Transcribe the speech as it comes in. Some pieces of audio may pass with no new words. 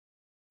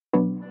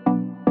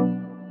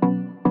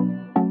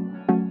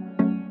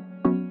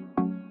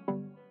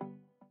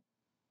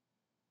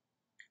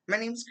My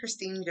name is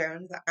Christine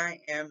Jones. I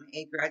am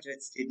a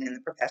graduate student in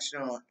the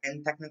Professional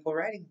and Technical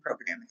Writing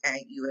program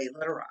at UA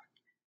Little Rock.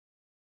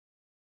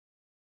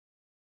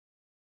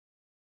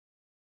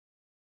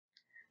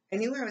 I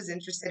knew I was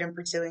interested in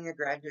pursuing a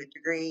graduate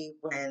degree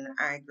when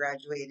I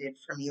graduated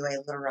from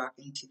UA Little Rock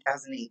in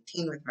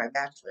 2018 with my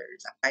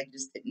bachelor's. I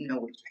just didn't know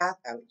which path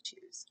I would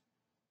choose.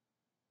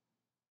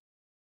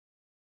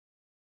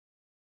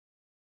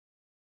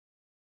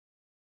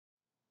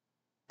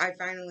 I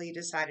finally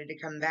decided to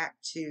come back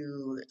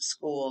to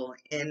school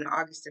in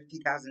August of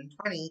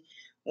 2020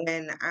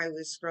 when I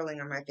was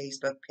scrolling on my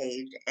Facebook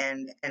page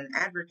and an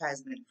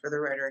advertisement for the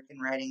Rhetoric and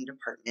Writing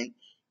Department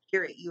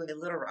here at UA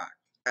Little Rock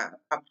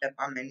popped up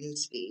on my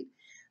newsfeed.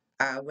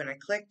 When I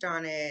clicked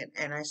on it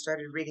and I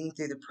started reading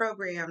through the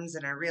programs,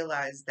 and I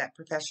realized that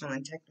professional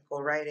and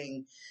technical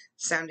writing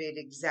sounded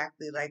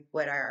exactly like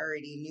what I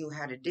already knew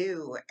how to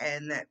do,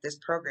 and that this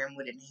program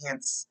would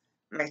enhance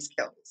my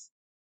skills.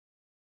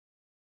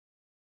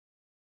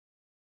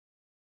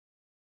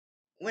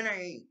 When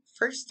I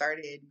first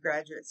started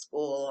graduate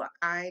school,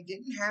 I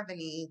didn't have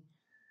any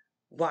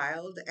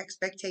wild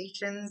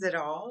expectations at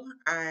all.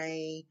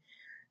 I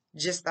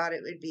just thought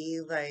it would be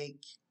like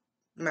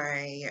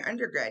my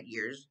undergrad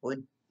years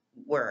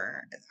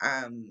were.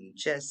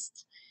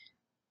 Just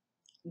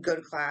go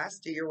to class,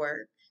 do your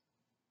work,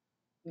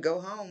 go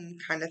home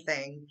kind of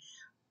thing.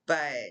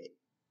 But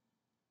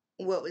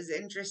what was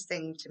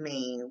interesting to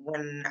me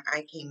when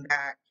I came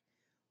back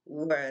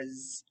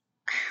was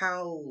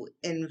how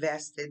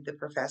invested the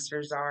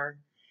professors are,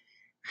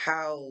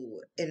 how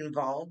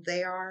involved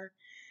they are,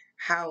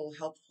 how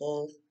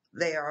helpful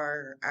they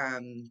are.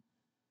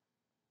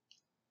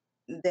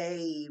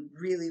 They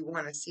really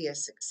want to see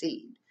us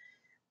succeed.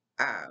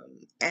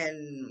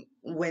 And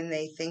when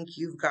they think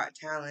you've got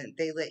talent,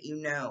 they let you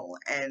know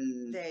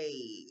and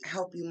they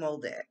help you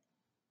mold it.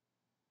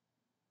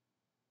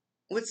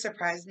 What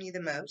surprised me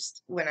the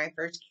most when I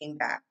first came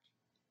back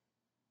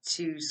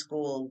to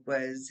school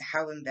was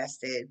how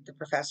invested the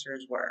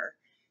professors were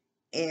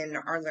in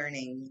our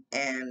learning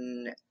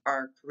and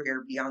our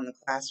career beyond the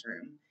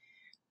classroom.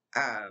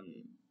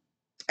 Um,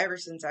 Ever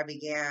since I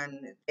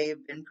began,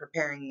 they've been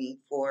preparing me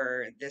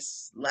for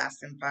this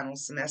last and final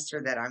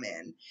semester that I'm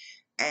in.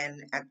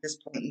 And at this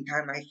point in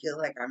time, I feel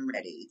like I'm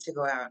ready to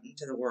go out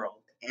into the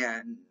world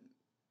and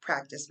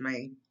practice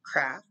my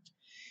craft.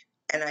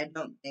 And I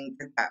don't think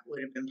that that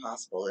would have been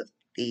possible if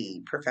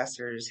the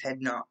professors had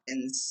not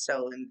been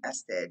so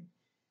invested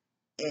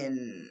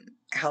in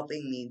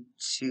helping me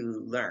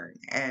to learn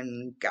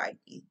and guide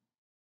me.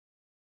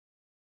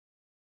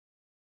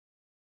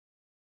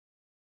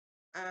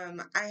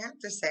 I have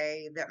to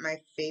say that my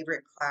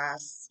favorite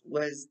class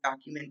was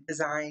document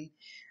design.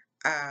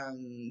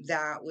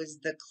 That was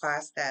the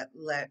class that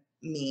let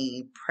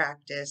me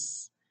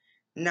practice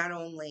not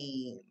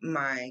only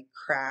my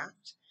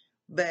craft,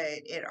 but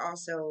it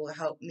also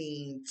helped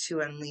me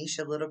to unleash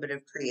a little bit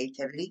of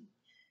creativity.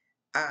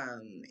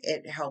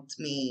 It helped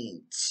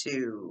me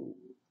to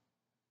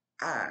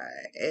uh,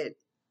 it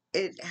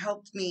it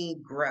helped me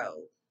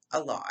grow a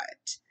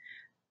lot.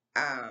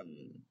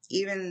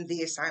 Even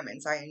the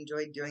assignments, I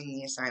enjoyed doing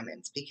the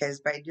assignments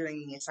because by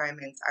doing the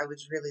assignments, I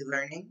was really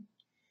learning.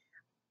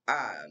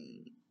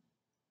 Um,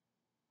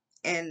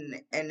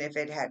 and if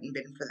it hadn't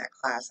been for that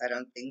class, I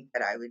don't think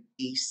that I would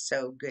be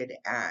so good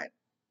at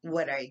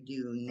what I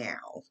do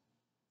now.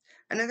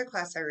 Another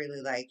class I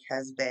really like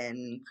has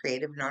been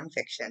creative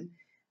nonfiction.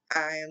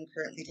 I am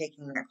currently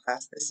taking that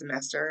class this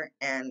semester,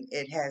 and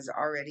it has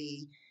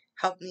already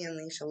helped me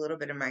unleash a little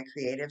bit of my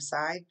creative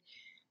side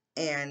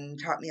and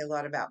taught me a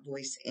lot about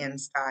voice and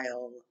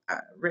style,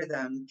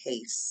 rhythm,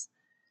 pace,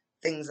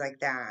 things like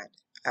that.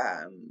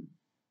 Um,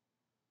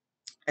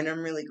 and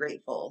I'm really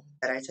grateful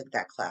that I took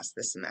that class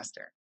this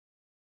semester.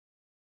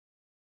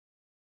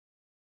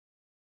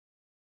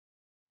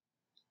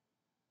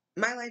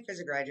 My life as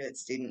a graduate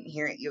student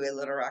here at UA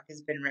Little Rock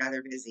has been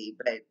rather busy,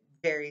 but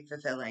very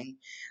fulfilling.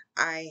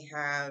 I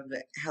have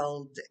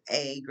held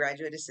a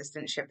graduate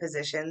assistantship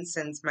position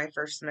since my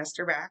first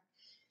semester back.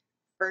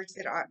 First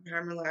at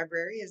Oppenheimer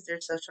Library as their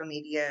social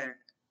media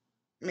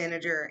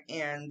manager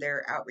and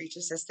their outreach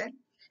assistant.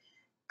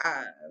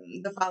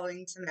 The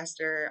following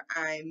semester,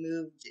 I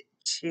moved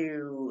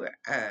to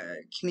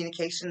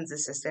communications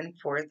assistant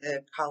for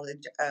the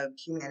College of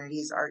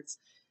Humanities, Arts,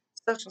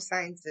 Social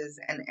Sciences,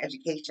 and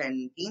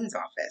Education Dean's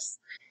Office.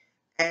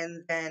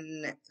 And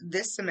then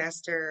this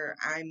semester,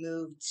 I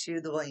moved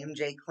to the William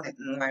J.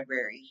 Clinton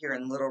Library here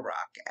in Little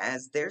Rock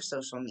as their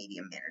social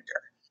media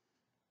manager.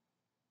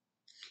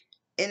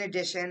 In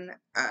addition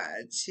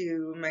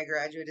to my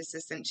graduate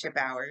assistantship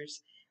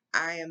hours,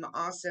 I am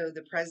also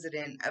the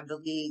president of the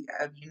League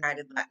of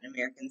United Latin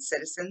American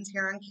Citizens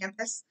here on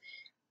campus.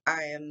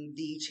 I am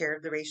the chair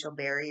of the Racial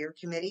Barrier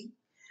Committee.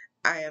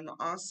 I am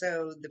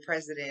also the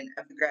president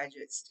of the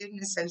Graduate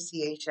Student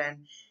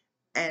Association,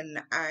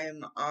 and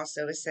I'm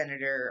also a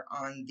senator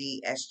on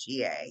the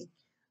SGA,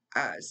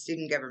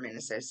 Student Government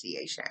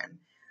Association.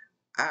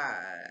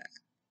 Uh,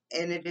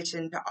 in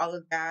addition to all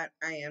of that,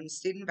 I am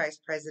student vice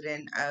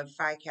president of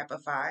Phi Kappa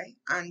Phi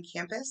on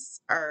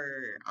campus,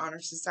 our honor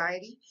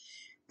society,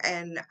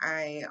 and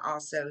I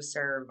also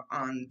serve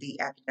on the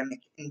academic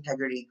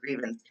integrity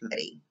grievance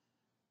committee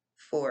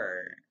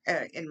for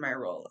in my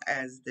role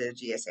as the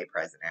GSA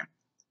president.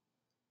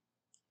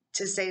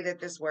 To say that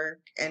this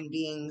work and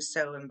being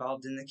so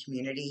involved in the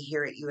community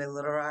here at UA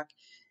Little Rock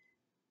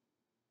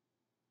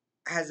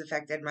has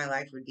affected my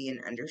life would be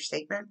an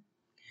understatement.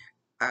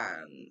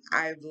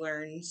 I've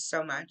learned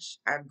so much.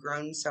 I've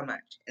grown so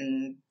much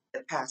in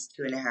the past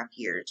 2.5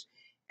 years.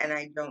 And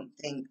I don't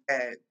think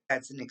that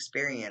that's an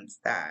experience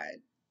that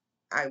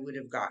I would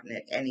have gotten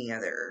at any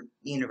other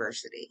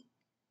university.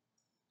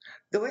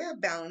 The way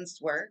I've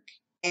balanced work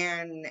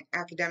and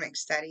academic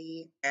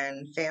study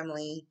and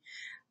family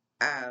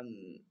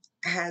um,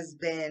 has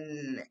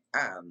been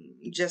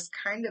just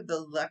kind of the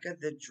luck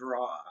of the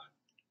draw.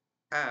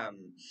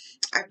 Um,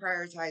 I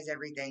prioritize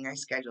everything, I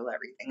schedule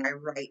everything, I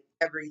write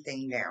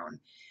everything down.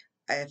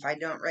 If I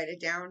don't write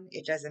it down,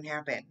 it doesn't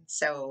happen.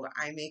 So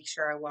I make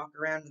sure I walk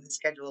around with a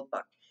schedule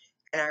book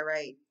and I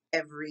write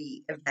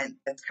every event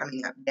that's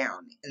coming up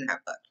down in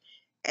that book.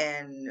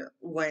 And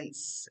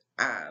once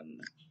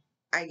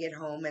I get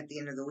home at the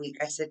end of the week,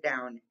 I sit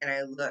down and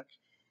I look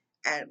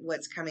at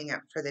what's coming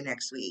up for the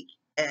next week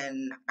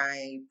and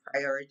I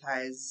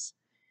prioritize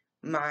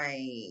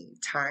my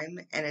time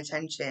and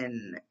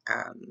attention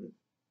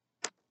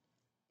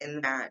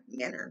in that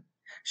manner.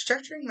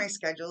 Structuring my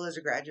schedule as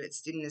a graduate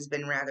student has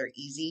been rather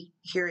easy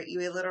here at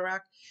UA Little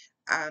Rock.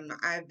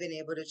 I've been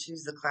able to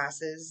choose the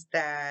classes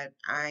that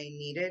I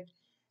needed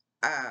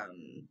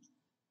um,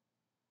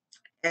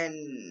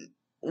 and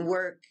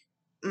work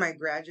my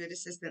graduate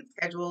assistant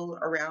schedule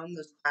around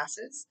those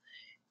classes.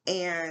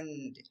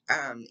 And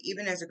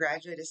even as a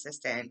graduate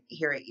assistant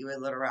here at UA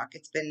Little Rock,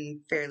 it's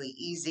been fairly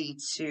easy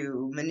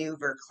to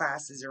maneuver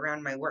classes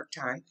around my work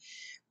time.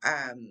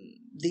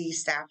 The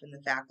staff and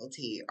the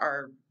faculty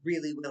are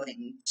really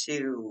willing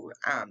to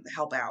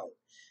help out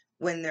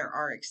when there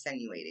are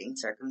extenuating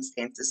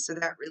circumstances. So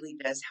that really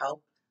does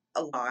help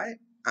a lot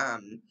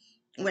um,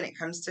 when it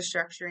comes to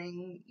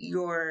structuring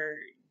your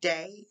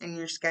day and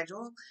your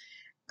schedule.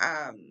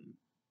 Um,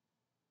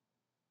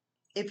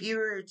 if you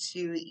were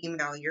to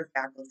email your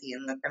faculty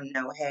and let them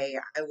know, hey,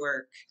 I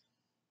work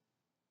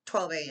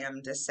 12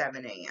 a.m. to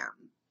 7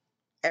 a.m.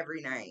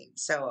 every night,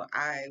 so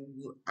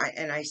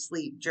I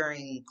sleep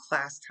during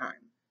class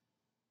time,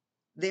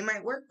 they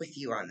might work with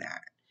you on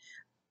that.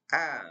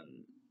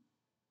 Um,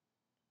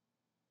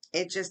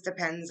 it just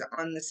depends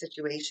on the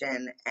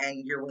situation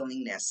and your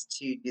willingness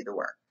to do the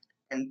work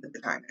and put the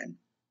time in.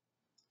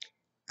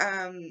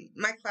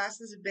 My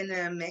classes have been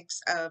a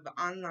mix of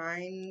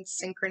online,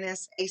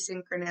 synchronous,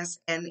 asynchronous,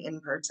 and in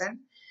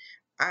person.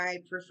 I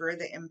prefer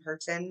the in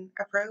person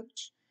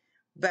approach,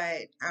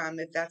 but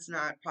if that's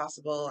not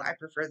possible, I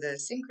prefer the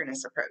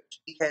synchronous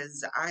approach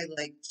because I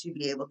like to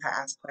be able to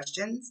ask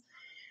questions.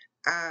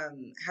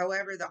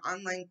 However, the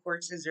online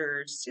courses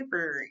are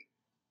super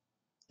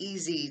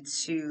easy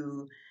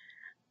to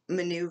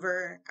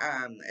maneuver,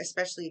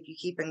 especially if you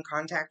keep in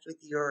contact with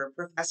your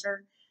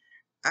professor.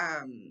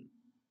 Um,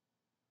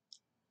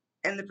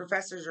 and the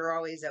professors are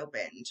always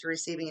open to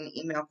receiving an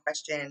email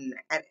question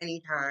at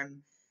any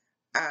time.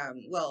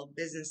 Well,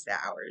 business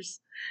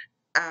hours,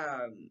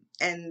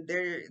 and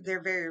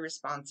they're very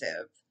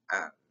responsive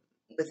um,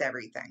 with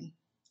everything.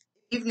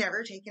 If you've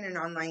never taken an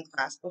online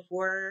class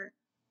before,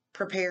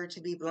 prepare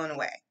to be blown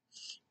away.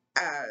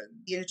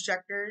 The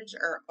instructors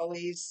are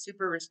always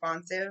super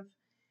responsive.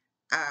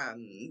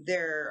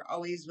 They're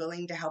always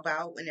willing to help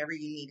out whenever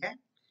you need it.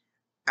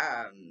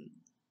 Um,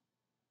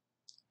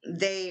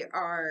 they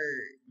are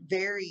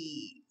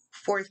very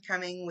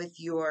forthcoming with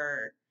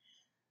your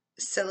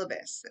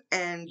syllabus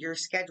and your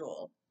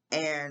schedule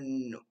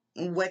and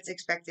what's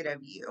expected of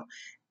you.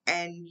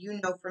 And you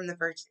know from the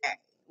first day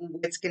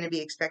what's going to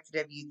be expected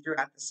of you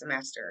throughout the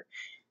semester.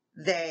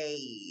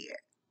 They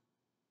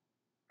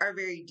are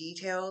very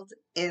detailed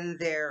in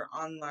their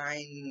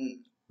online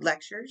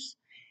lectures.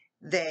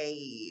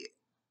 They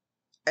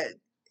uh,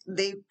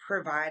 they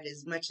provide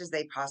as much as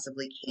they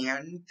possibly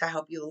can to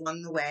help you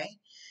along the way.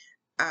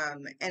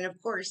 And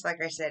of course,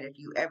 like I said, if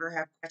you ever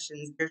have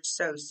questions, they're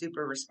so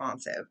super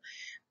responsive.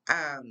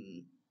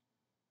 Um,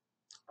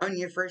 on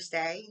your first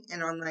day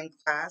in online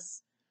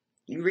class,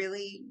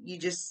 you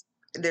just,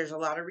 there's a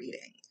lot of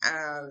reading.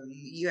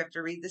 You have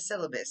to read the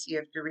syllabus, you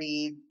have to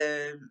read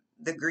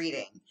the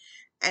greeting.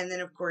 And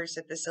then, of course,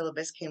 if the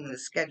syllabus came with a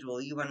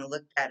schedule, you want to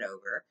look that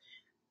over.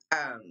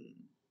 Um,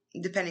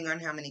 Depending on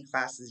how many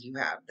classes you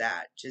have,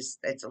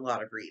 it's a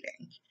lot of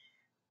reading.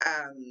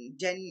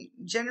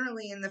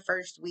 Generally in the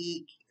first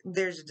week,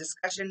 there's a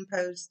discussion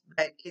post,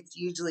 but it's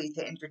usually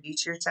to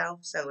introduce yourself,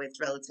 so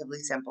it's relatively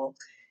simple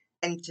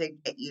and to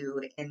get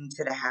you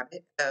into the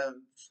habit of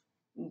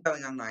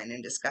going online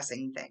and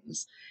discussing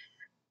things.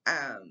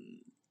 Um,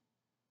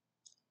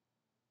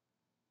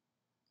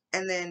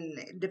 and then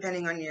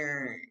depending on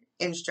your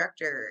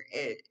instructor,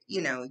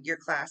 your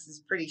class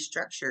is pretty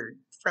structured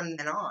from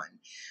then on.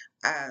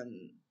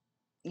 Um,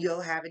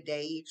 You'll have a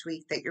day each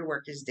week that your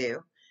work is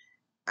due,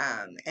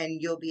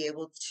 and you'll be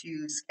able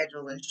to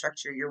schedule and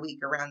structure your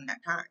week around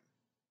that time.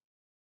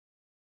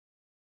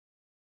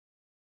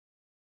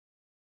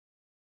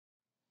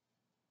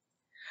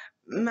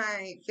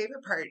 My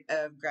favorite part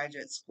of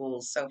graduate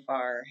school so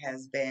far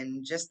has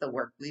been just the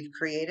work we've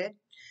created.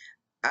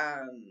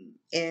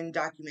 In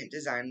document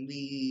design,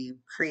 we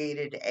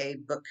created a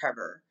book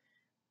cover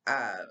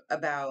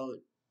about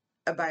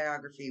a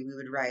biography we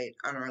would write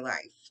on our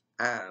life.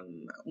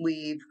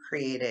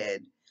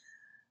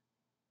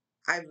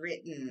 I've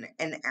written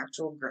an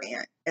actual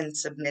grant and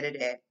submitted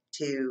it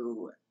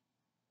to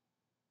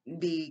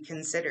be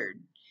considered.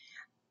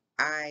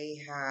 I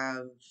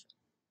have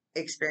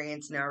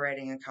experience now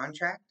writing a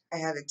contract. I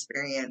have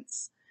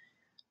experience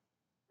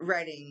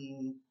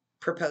writing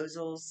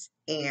proposals,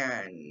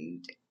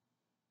 and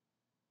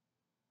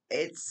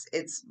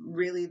it's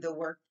really the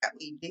work that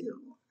we do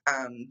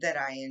that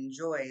I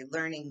enjoy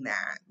learning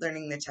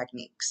the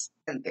techniques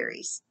and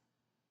theories.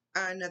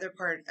 Another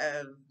part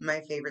of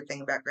my favorite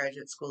thing about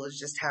graduate school is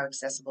just how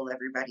accessible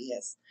everybody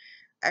is.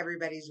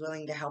 Everybody's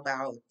willing to help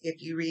out.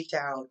 If you reach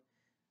out,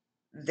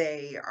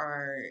 they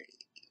are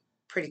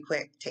pretty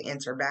quick to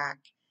answer back.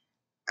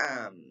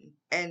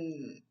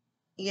 And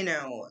you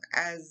know,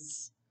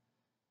 as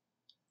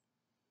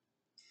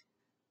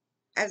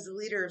the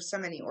leader of so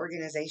many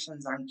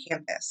organizations on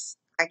campus,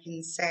 I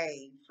can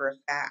say for a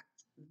fact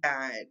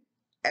that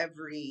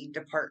every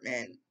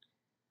department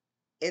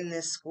in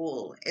this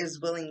school is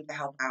willing to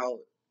help out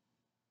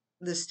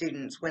the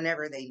students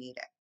whenever they need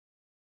it.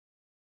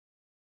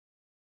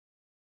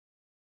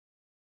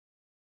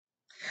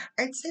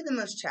 I'd say the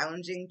most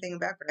challenging thing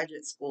about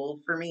graduate school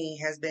for me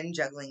has been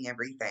juggling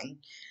everything,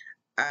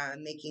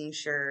 making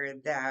sure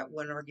that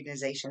one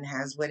organization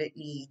has what it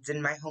needs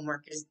and my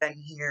homework is done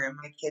here and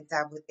my kids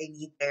have what they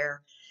need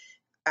there.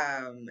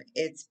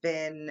 It's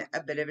been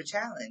a bit of a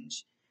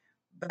challenge,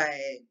 but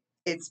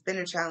it's been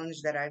a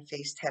challenge that I've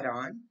faced head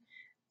on,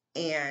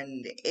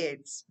 and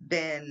it's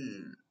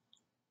been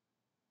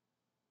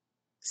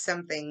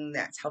something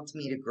that's helped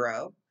me to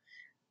grow.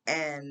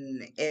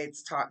 And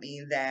it's taught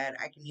me that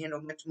I can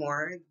handle much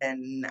more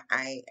than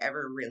I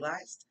ever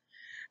realized.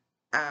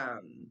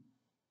 Um,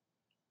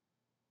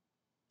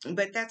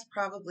 but that's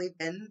probably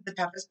been the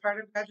toughest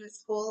part of graduate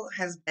school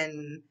has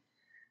been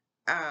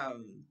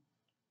um,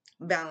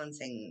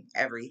 balancing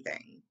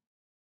everything.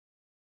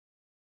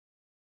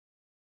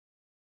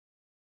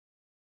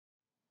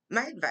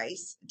 My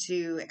advice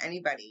to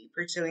anybody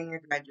pursuing a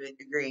graduate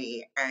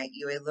degree at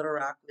UA Little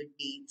Rock would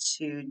be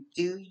to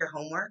do your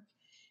homework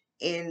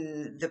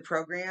in the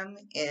program,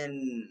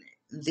 in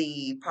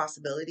the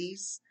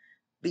possibilities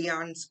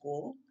beyond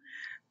school.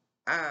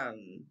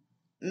 Um,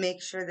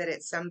 Make sure that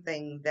it's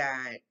something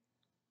that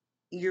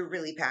you're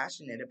really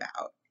passionate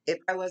about. If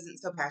I wasn't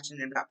so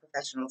passionate about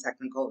professional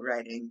technical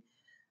writing,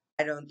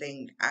 I don't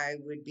think I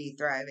would be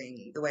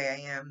thriving the way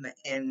I am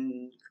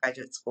in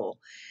graduate school.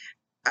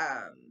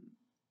 Um,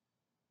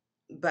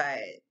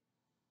 but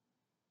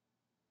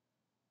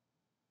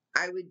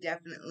I would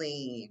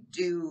definitely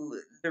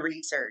do the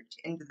research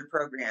into the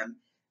program.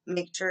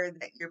 Make sure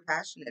that you're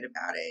passionate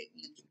about it.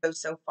 You can go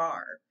so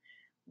far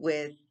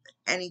with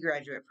any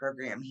graduate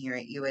program here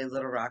at UA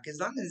Little Rock as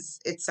long as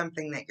it's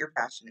something that you're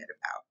passionate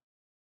about.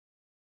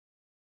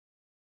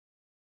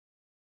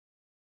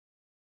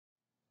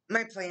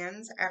 My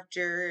plans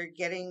after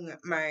getting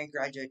my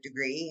graduate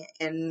degree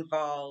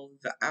involve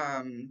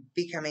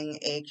becoming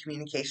a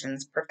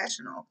communications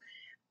professional.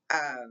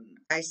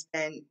 I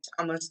spent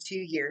almost 2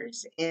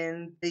 years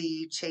in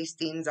the Chase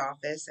Dean's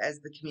office as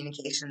the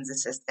communications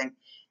assistant,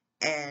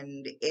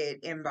 and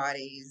it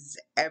embodies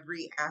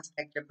every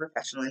aspect of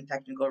professional and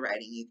technical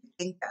writing you can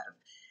think of.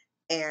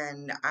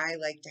 And I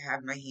like to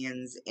have my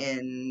hands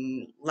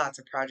in lots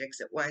of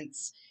projects at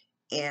once.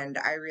 And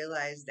I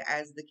realized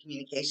as the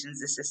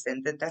communications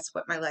assistant that that's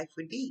what my life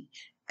would be.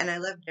 And I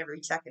loved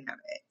every second of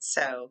it.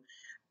 So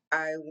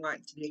I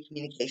want to be a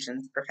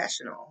communications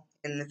professional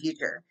in the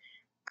future.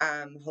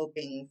 I'm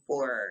hoping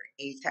for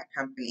a tech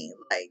company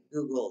like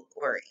Google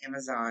or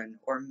Amazon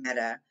or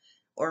Meta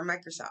or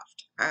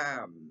Microsoft.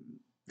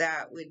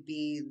 That would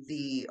be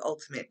the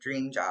ultimate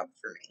dream job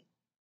for me.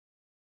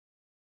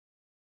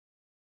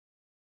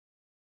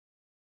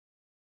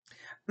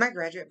 My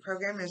graduate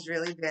program has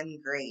really been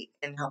great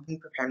in helping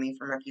prepare me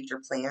for my future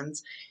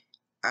plans.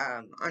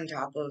 On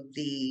top of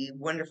the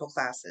wonderful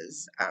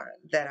classes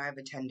that I've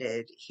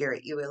attended here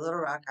at UA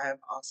Little Rock,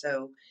 I've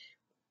also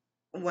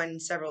won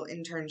several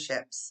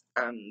internships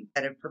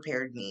that have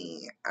prepared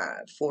me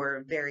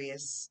for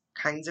various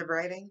kinds of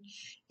writing,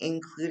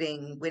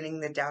 including winning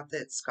the Doubt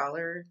That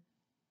Scholar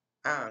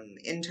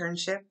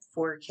internship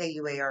for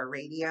KUAR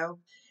Radio,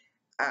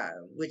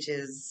 which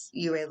is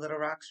UA Little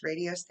Rock's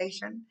radio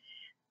station.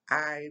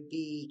 I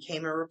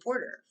became a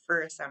reporter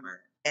for a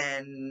summer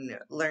and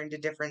learned a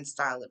different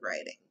style of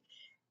writing.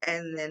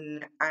 And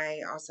then I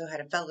also had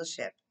a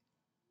fellowship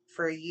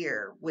for a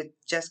year with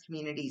Just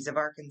Communities of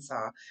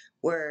Arkansas,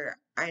 where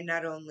I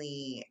not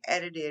only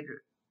edited,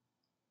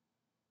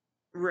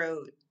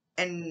 wrote,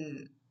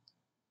 and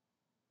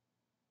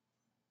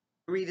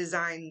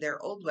redesign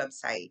their old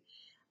website,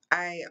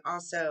 I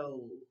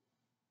also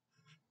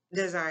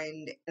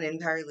designed an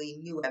entirely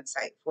new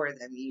website for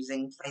them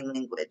using plain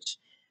language.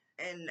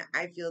 And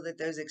I feel that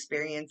those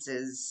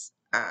experiences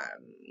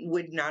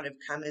would not have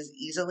come as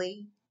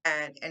easily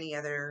at any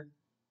other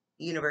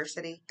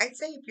university. I'd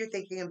say if you're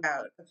thinking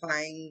about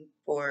applying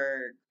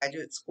for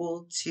graduate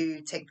school,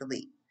 to take the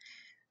leap.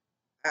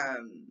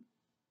 Um,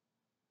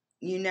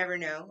 you never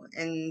know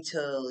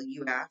until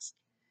you ask,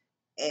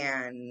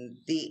 and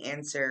the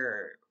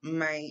answer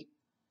might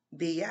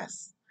be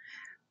yes.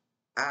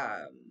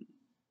 Um,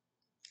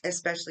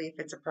 Especially if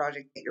it's a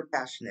project that you're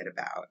passionate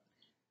about.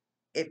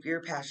 If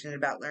you're passionate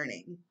about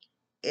learning,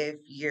 if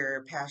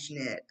you're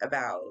passionate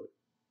about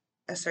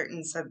a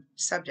certain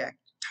subject,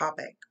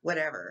 topic,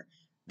 whatever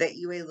that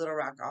UA Little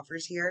Rock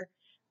offers here,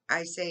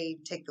 I say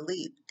take the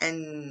leap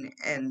and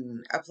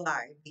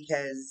apply,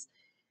 because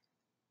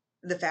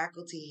the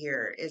faculty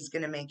here is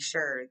going to make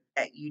sure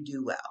that you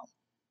do well.